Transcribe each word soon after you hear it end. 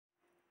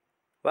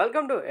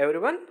Welcome to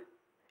everyone.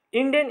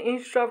 Indian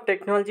Institute of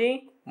Technology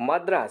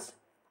Madras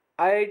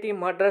IIT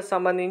Madras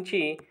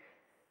సంబంధించి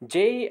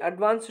JEE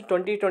Advanced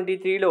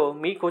 2023లో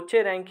మీకు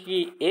వచ్చే ర్యాంక్కి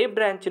ఏ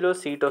బ్రాంచ్లో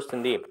సీట్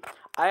వస్తుంది,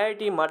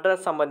 ఐఐటి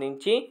మద్రాస్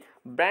సంబంధించి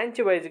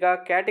బ్రాంచ్ వైజ్గా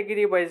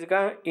కేటగిరీ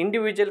వైజ్గా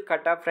ఇండివిజువల్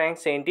కట్ ఆఫ్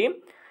ర్యాంక్స్ ఏంటి,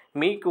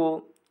 మీకు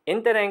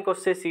ఎంత ర్యాంక్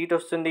వస్తే సీట్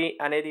వస్తుంది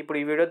అనేది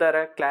ఇప్పుడు ఈ వీడియో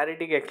ద్వారా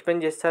క్లారిటీగా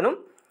ఎక్స్ప్లెయిన్ చేస్తాను.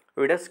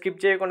 వీడియో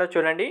స్కిప్ చేయకుండా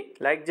చూడండి,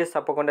 లైక్ చేసి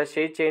తప్పకుండా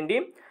షేర్ చేయండి.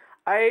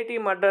 ఐఐటి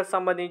మద్రాస్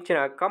సంబంధించిన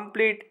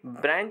complete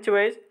branch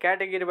wise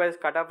category wise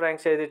cut off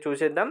ranks అయితే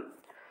చూసేద్దాం.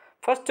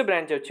 ఫస్ట్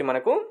బ్రాంచ్ వచ్చి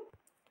మనకు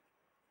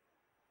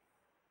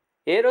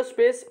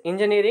aerospace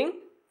engineering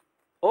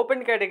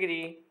open category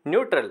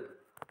neutral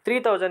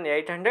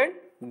 3800,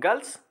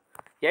 girls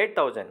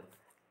 8000.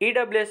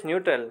 EWS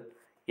neutral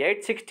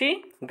 860,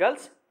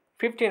 girls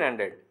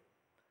 1500.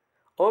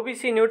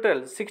 OBC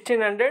neutral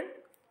 1600,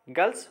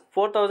 girls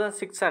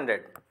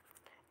 4600.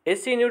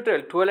 SC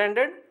neutral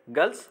 1200,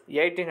 girls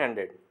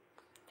 1800.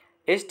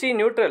 ST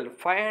neutral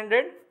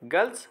 500,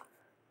 girls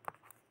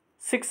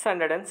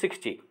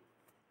 660.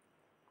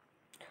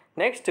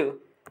 Next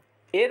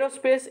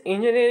aerospace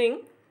engineering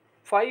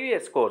 5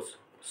 years course.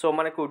 So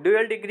మనకు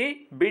dual degree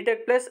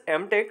BTech plus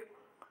MTech.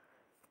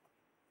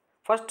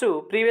 First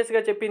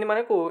ప్రీవియస్గా చెప్పింది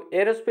మనకు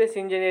aerospace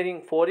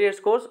engineering 4 years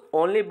course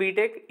only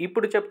BTech.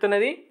 ఇప్పుడు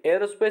చెప్తున్నది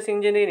aerospace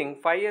engineering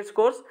 5 years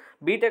course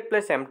BTech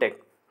plus MTech.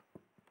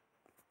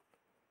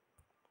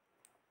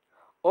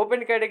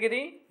 Open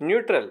category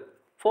neutral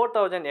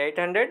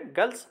 4800,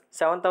 girls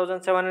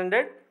 7700.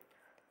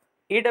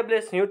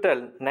 EWS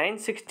neutral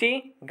 960,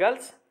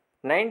 girls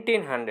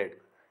 1900.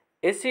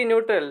 SC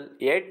neutral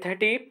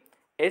 830,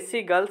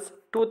 SC girls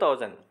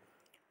 2000.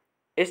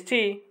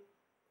 ST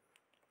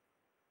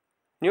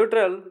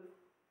neutral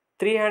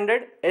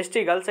 300,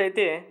 ST girls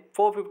అయితే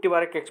 450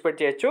 వరకు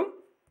expect చేయొచ్చు.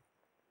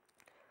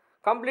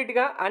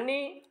 కంప్లీట్గా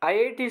అన్ని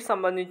ఐఐటికి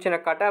సంబంధించిన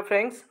కట్ ఆఫ్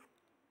ర్యాంక్స్,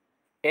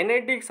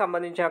 ఎన్ఐటికి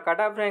సంబంధించిన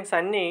cut off ranks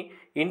అన్నీ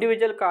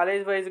ఇండివిజువల్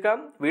కాలేజ్ వైజ్గా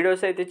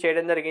videos అయితే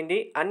చేయడం జరిగింది.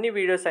 అన్ని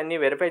వీడియోస్ అన్నీ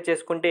వెరిఫై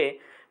చేసుకుంటే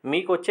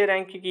మీకు వచ్చే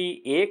ర్యాంక్కి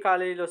ఏ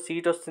కాలేజీలో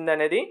సీట్ వస్తుంది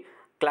అనేది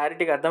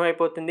క్లారిటీగా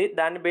అర్థమైపోతుంది.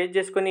 దాన్ని బేస్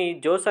చేసుకొని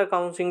జోసా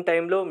కౌన్సిలింగ్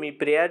టైంలో మీ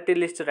ప్రియారిటీ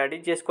లిస్ట్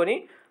రెడీ చేసుకొని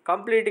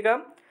కంప్లీట్గా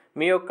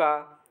మీ యొక్క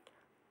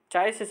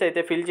చాయిసెస్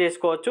అయితే ఫిల్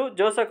చేసుకోవచ్చు.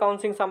 జోసా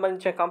కౌన్సిలింగ్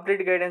సంబంధించిన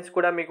కంప్లీట్ గైడెన్స్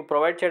కూడా మీకు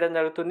ప్రొవైడ్ చేయడం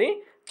జరుగుతుంది.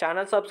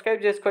 ఛానల్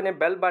సబ్స్క్రైబ్ చేసుకొని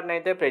బెల్ బటన్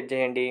అయితే ప్రెస్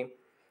చేయండి.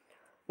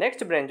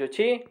 నెక్స్ట్ బ్రాంచ్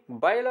వచ్చి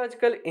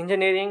biological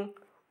engineering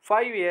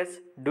 5 years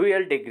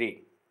dual degree.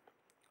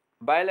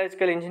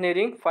 Biological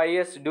engineering 5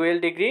 years dual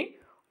degree.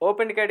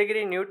 Open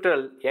category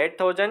neutral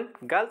 8000,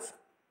 girls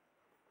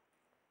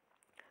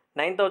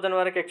 9000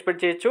 వరకు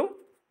ఎక్స్పెక్ట్ చేయొచ్చు.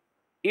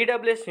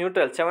 EWS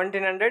neutral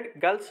 1700,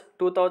 girls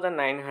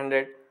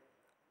 2900.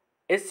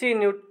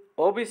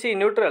 OBC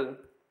neutral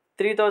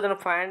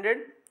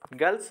 3500,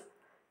 girls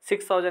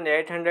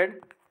 6800.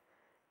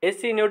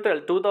 SC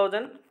neutral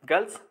 2000,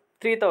 girls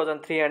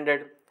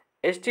 3300.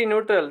 ST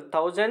neutral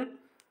 1000,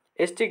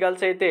 ST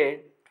girls అయితే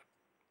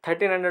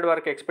 1300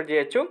 వరకు expect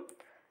చేయొచ్చు.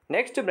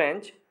 Next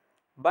branch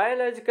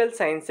biological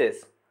sciences.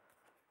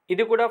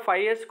 ఇది కూడా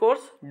 5 years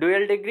course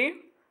dual degree.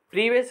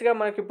 ప్రీవియస్గా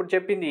మనకి ఇప్పుడు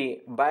చెప్పింది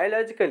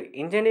బయాలజికల్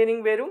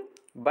ఇంజనీరింగ్ వేరు,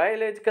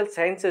 బయాలజికల్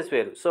సైన్సెస్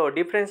వేరు. సో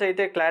డిఫరెన్స్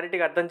అయితే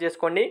క్లారిటీగా అర్థం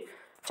చేసుకోండి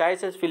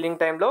చాయిసెస్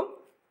ఫిల్లింగ్ టైంలో.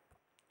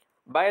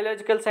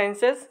 Biological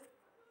sciences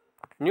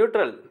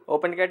neutral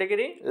open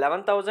category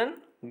 11000,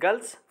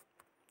 girls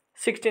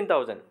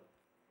 16000.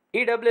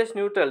 EWS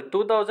neutral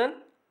 2000,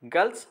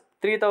 girls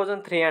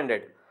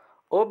 3300.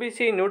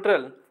 OBC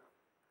neutral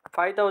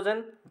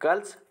 5000,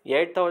 girls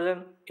 8000.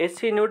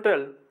 SC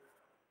neutral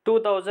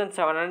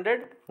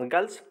 2700,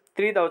 girls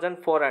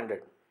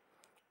 3400.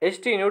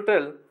 ST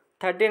neutral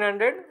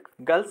 1300,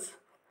 girls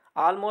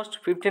almost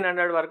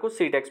 1500 వరకు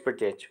సీట్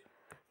ఎక్స్పెక్ట్ చేయొచ్చు.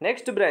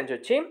 నెక్స్ట్ బ్రాంచ్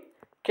వచ్చి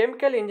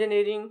chemical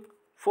engineering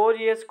 4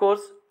 years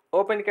course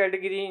open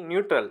category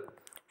neutral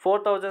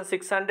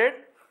 4600,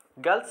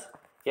 girls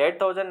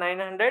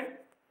 8900.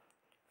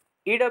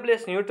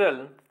 EWS neutral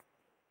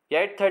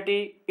 830,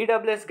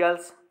 EWS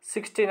girls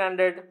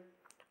 1600.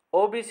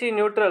 OBC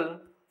neutral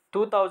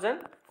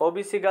 2000,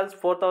 OBC girls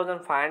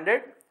 4500.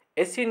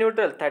 SC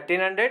neutral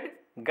 1300,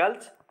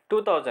 girls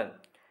 2000.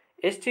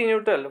 ST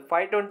neutral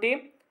 520,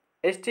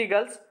 ST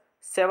girls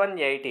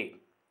 780.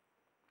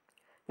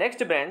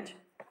 Next branch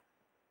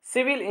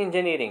civil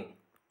engineering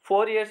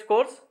 4 years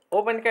course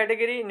open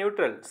category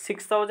neutral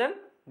 6000,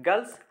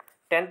 girls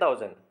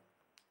 10000.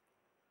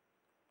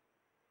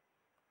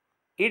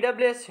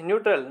 EWS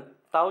neutral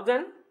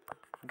 1000,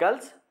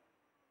 girls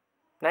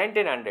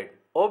 1900.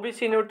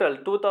 OBC neutral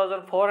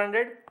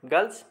 2400,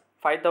 girls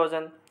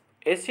 5000.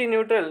 SC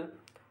neutral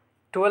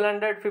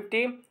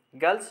 1250,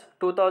 girls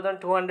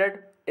 2200.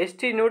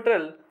 ST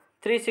neutral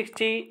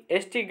 360,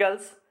 ST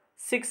girls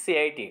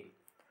 680.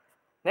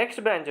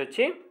 Next branch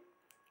వచ్చి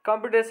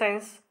computer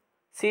science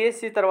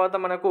CSC. తర్వాత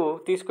మనకు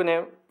తీసుకునే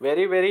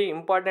very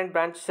important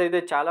branches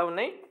అయితే చాలా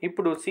ఉన్నాయి.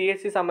 ఇప్పుడు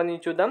CSC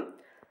సంబంధించి చూద్దాం.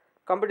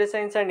 Computer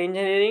science and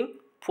engineering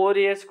 4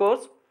 years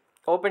course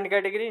open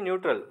category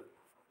neutral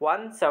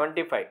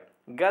 175,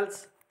 girls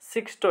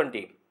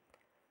 620.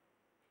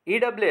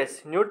 EWS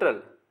neutral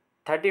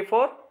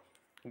 34,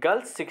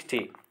 girls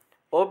 60.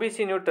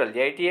 OBC neutral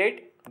 88,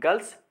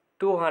 girls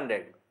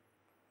 200.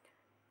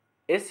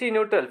 SC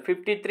neutral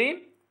 53,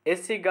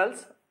 SC girls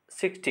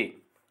 60.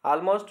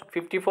 Almost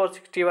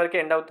 54-60 వరకు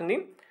ఎండ్ అవుతుంది.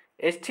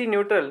 ST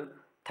న్యూట్రల్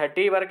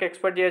 30 వరకు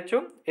ఎక్స్పెక్ట్ చేయొచ్చు.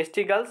 ST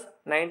గర్ల్స్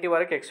 90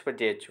 వరకు ఎక్స్పెక్ట్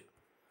చేయొచ్చు.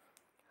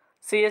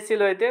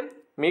 సిఎస్సిలో అయితే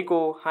మీకు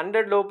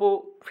 100 లోపు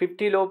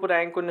 50 లోపు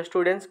ర్యాంక్ ఉన్న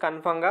స్టూడెంట్స్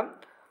కన్ఫామ్గా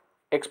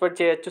ఎక్స్పెక్ట్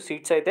చేయొచ్చు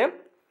సీట్స్ అయితే.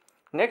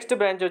 నెక్స్ట్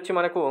బ్రాంచ్ వచ్చి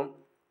మనకు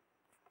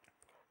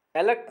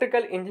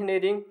electrical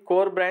engineering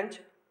core branch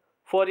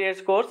 4 years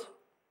course.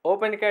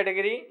 Open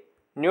category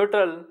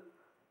neutral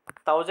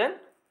 1000,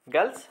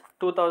 girls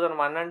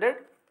 2100.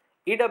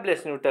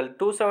 EWS neutral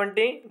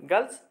 270,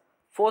 girls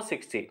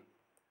 460.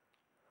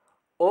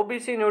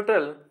 OBC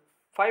neutral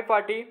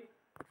 540,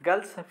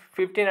 girls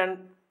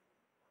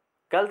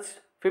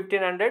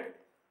 1500.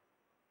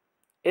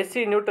 SC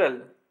neutral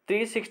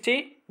 360,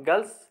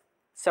 girls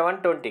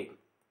 720.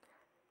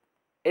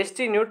 ST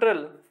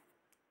neutral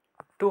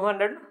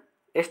 200,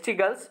 ST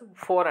girls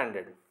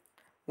 400.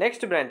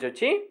 Next branch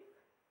వచ్చి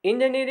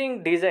engineering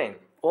design,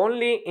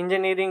 only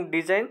engineering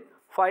design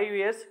 5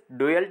 years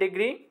dual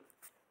degree.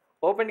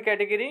 Open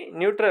category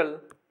neutral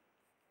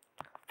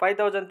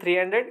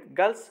 5300,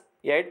 girls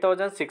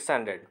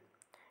 8600.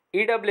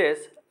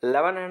 EWS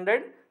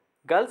 1100,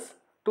 girls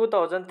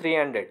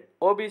 2300.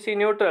 OBC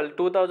neutral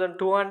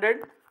 2200,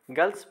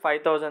 girls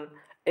 5000.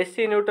 SC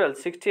neutral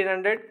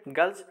 1600,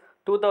 girls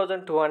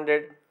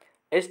 2200.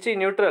 ST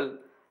neutral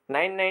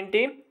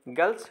 990,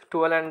 girls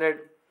 1200.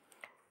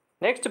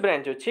 Next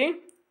branch వచ్చి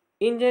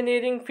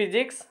engineering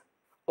physics,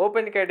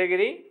 open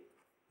category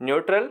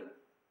neutral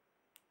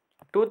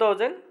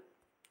 2000,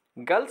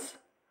 girls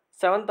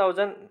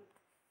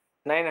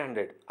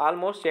 7900.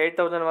 Almost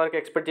 8000 వరకు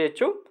expect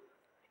చేయొచ్చు.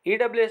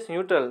 EWS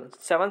neutral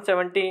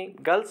 770,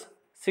 girls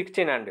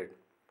 1600.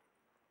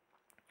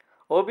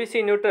 OBC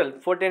neutral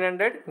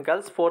 1400,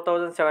 girls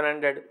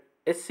 4700.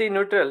 SC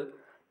neutral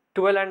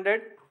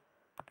 1200,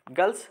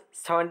 girls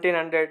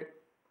 1700.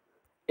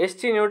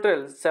 ST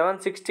neutral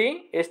 760,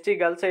 ST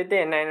girls అయితే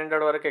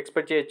 900 వరకు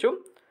expect చేయొచ్చు.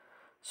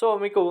 So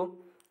మీకు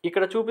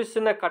ఇక్కడ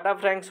చూపిస్తున్న cut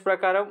off ranks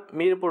ప్రకారం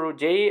మీరు ఇప్పుడు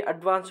JEE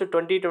అడ్వాన్స్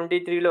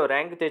 2023లో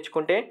ర్యాంక్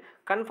తెచ్చుకుంటే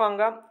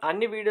కన్ఫామ్గా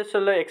అన్ని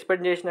వీడియోస్లో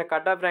ఎక్స్పెక్ట్ చేసిన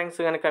కట్ ఆఫ్ ర్యాంక్స్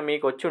కనుక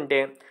మీకు వచ్చి ఉంటే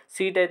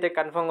సీట్ అయితే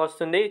కన్ఫామ్గా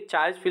వస్తుంది.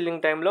 చాయిస్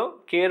ఫిల్లింగ్ టైంలో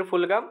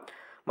కేర్ఫుల్గా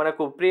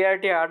మనకు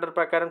ప్రియారిటీ ఆర్డర్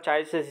ప్రకారం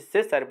చాయిసెస్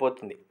ఇస్తే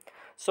సరిపోతుంది.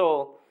 సో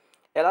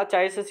ఎలా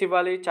చాయిసెస్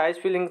ఇవ్వాలి, చాయిస్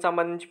ఫిల్లింగ్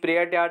సంబంధించి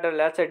ప్రియారిటీ ఆర్డర్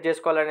ఎలా సెట్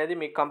చేసుకోవాలనేది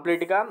మీకు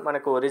కంప్లీట్గా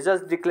మనకు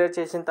రిజల్ట్స్ డిక్లేర్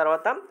చేసిన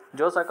తర్వాత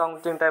జోసా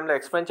కౌన్సిలింగ్ టైంలో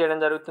ఎక్స్ప్లెయిన్ చేయడం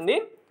జరుగుతుంది.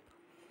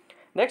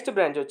 నెక్స్ట్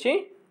బ్రాంచ్ వచ్చి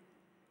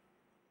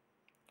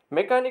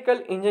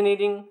mechanical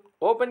engineering,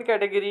 open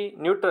category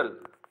neutral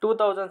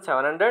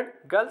 2700,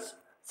 girls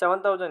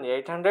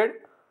 7800.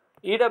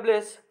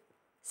 EWS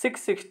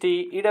 660,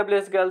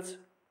 EWS girls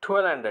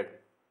 1200.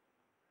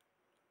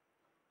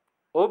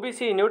 OBC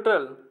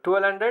neutral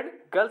 1200,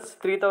 girls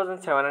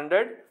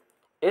 3700.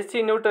 SC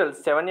neutral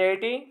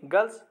 780,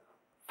 girls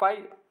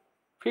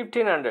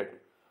 1500.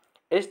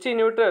 ST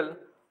neutral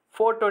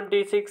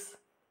 426,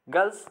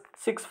 girls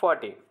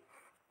 640.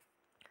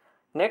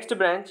 Next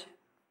branch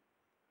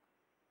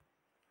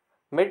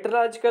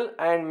మెటలాజికల్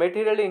and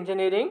material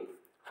engineering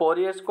 4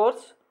 years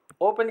course.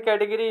 Open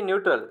category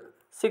neutral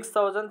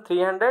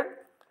 6300,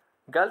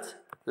 girls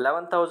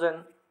 11000.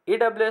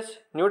 EWS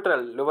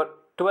neutral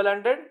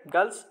 1200,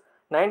 girls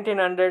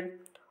 1900.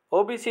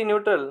 OBC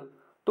neutral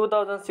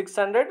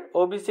 2600,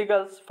 OBC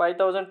girls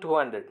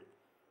 5200.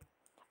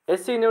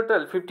 SC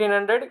neutral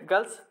 1500,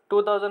 girls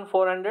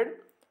 2400.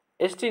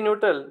 ST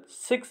neutral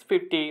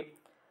 650,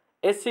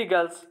 SC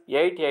girls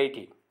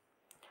 880.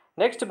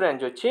 Next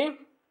branch వచ్చి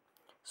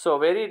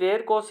very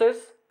rare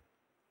courses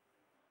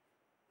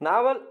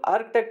naval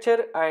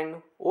architecture and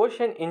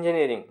ocean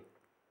engineering.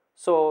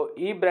 So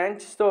ఈ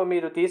బ్రాంచ్తో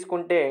మీరు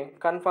తీసుకుంటే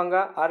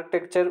కన్ఫామ్గా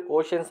architecture,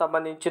 ocean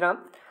సంబంధించిన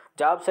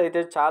jobs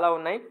అయితే చాలా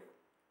ఉన్నాయి.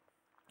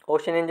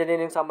 Ocean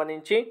engineering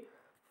సంబంధించి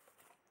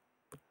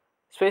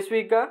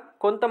స్పెసిఫిక్గా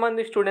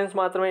కొంతమంది స్టూడెంట్స్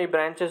మాత్రమే ఈ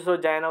బ్రాంచెస్లో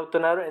జాయిన్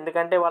అవుతున్నారు.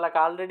 ఎందుకంటే వాళ్ళకి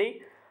ఆల్రెడీ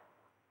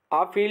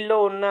ఆ ఫీల్డ్లో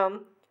ఉన్న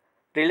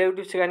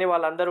రిలేటివ్స్ కానీ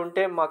వాళ్ళందరూ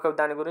ఉంటే మాకు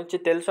దాని గురించి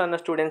తెలుసు అన్న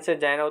స్టూడెంట్సే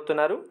జాయిన్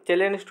అవుతున్నారు.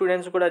 తెలియని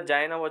స్టూడెంట్స్ కూడా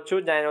జాయిన్ అవ్వచ్చు.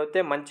 జాయిన్ అవుతే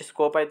మంచి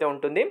స్కోప్ అయితే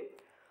ఉంటుంది.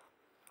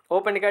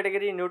 Open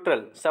category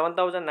neutral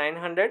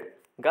 7900,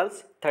 girls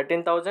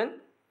 13000.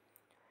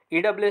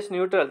 EWS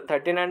neutral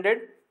 1300,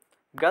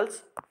 girls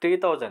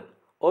 3000.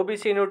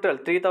 OBC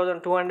neutral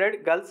 3200,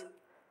 girls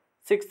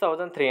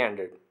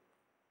 6300.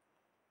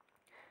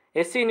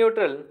 SC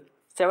neutral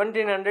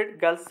 1700,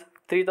 girls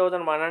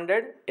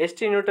 3100.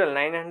 ST neutral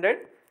 900,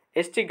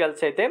 ST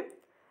girls అయితే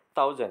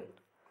 1000.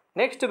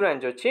 నెక్స్ట్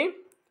బ్రాంచ్ వచ్చి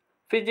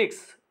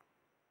physics,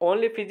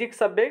 only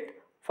physics subject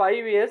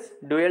 5 years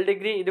dual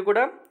degree. ఇది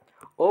కూడా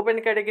open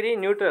category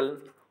neutral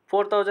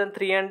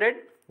 4300,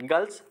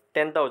 girls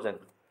 10000.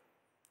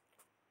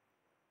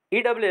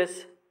 EWS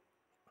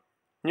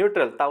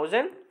neutral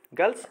 1000,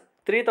 girls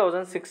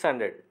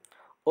 3600.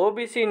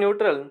 OBC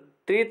neutral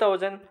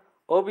 3000,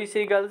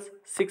 OBC girls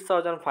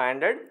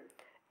 6500.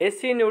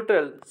 SC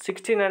neutral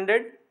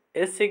 1600,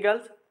 SC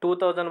girls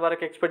 2000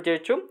 వరకు expect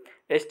చేయొచ్చు.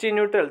 ST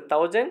neutral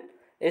 1000,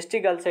 ST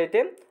girls అయితే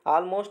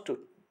almost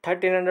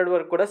 1300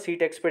 వరకు కూడా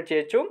seat expect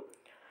చేయొచ్చు.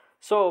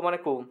 So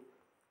మనకు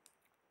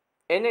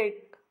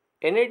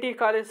NIT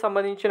college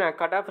సంబంధించిన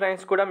కట్ ఆఫ్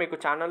ర్యాంక్స్ కూడా మీకు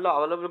ఛానల్లో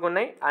అవైలబుల్గా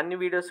ఉన్నాయి. అన్ని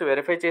వీడియోస్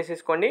వెరిఫై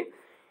చేసేసుకోండి.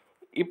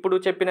 ఇప్పుడు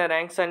చెప్పిన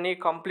ర్యాంక్స్ అన్నీ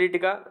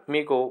కంప్లీట్గా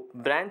మీకు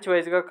బ్రాంచ్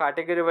వైజ్గా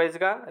కేటగిరీ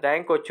వైజ్గా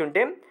ర్యాంక్ వచ్చి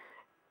ఉంటే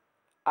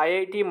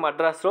ఐఐటి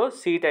మద్రాస్లో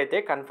సీట్ అయితే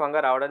కన్ఫామ్గా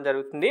రావడం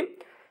జరుగుతుంది.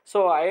 సో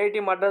ఐఐటి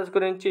మద్రాస్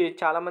గురించి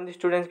చాలామంది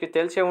స్టూడెంట్స్కి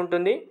తెలిసే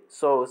ఉంటుంది.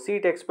 సో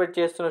సీట్ ఎక్స్పెక్ట్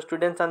చేస్తున్న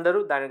స్టూడెంట్స్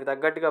అందరూ దానికి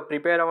తగ్గట్టుగా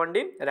ప్రిపేర్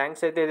అవ్వండి,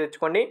 ర్యాంక్స్ అయితే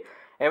తెచ్చుకోండి.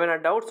 ఏమైనా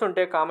డౌట్స్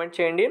ఉంటే కామెంట్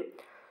చేయండి.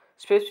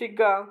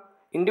 స్పెసిఫిక్గా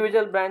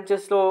ఇండివిజువల్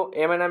బ్రాంచెస్లో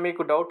ఏమైనా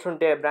మీకు డౌట్స్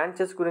ఉంటే,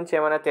 బ్రాంచెస్ గురించి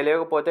ఏమైనా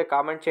తెలియకపోతే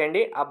కామెంట్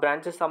చేయండి. ఆ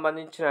బ్రాంచెస్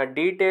సంబంధించిన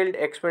డీటెయిల్డ్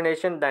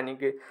ఎక్స్ప్లెనేషన్,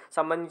 దానికి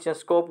సంబంధించిన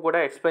స్కోప్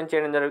కూడా ఎక్స్ప్లెయిన్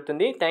చేయడం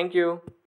జరుగుతుంది. Thank you.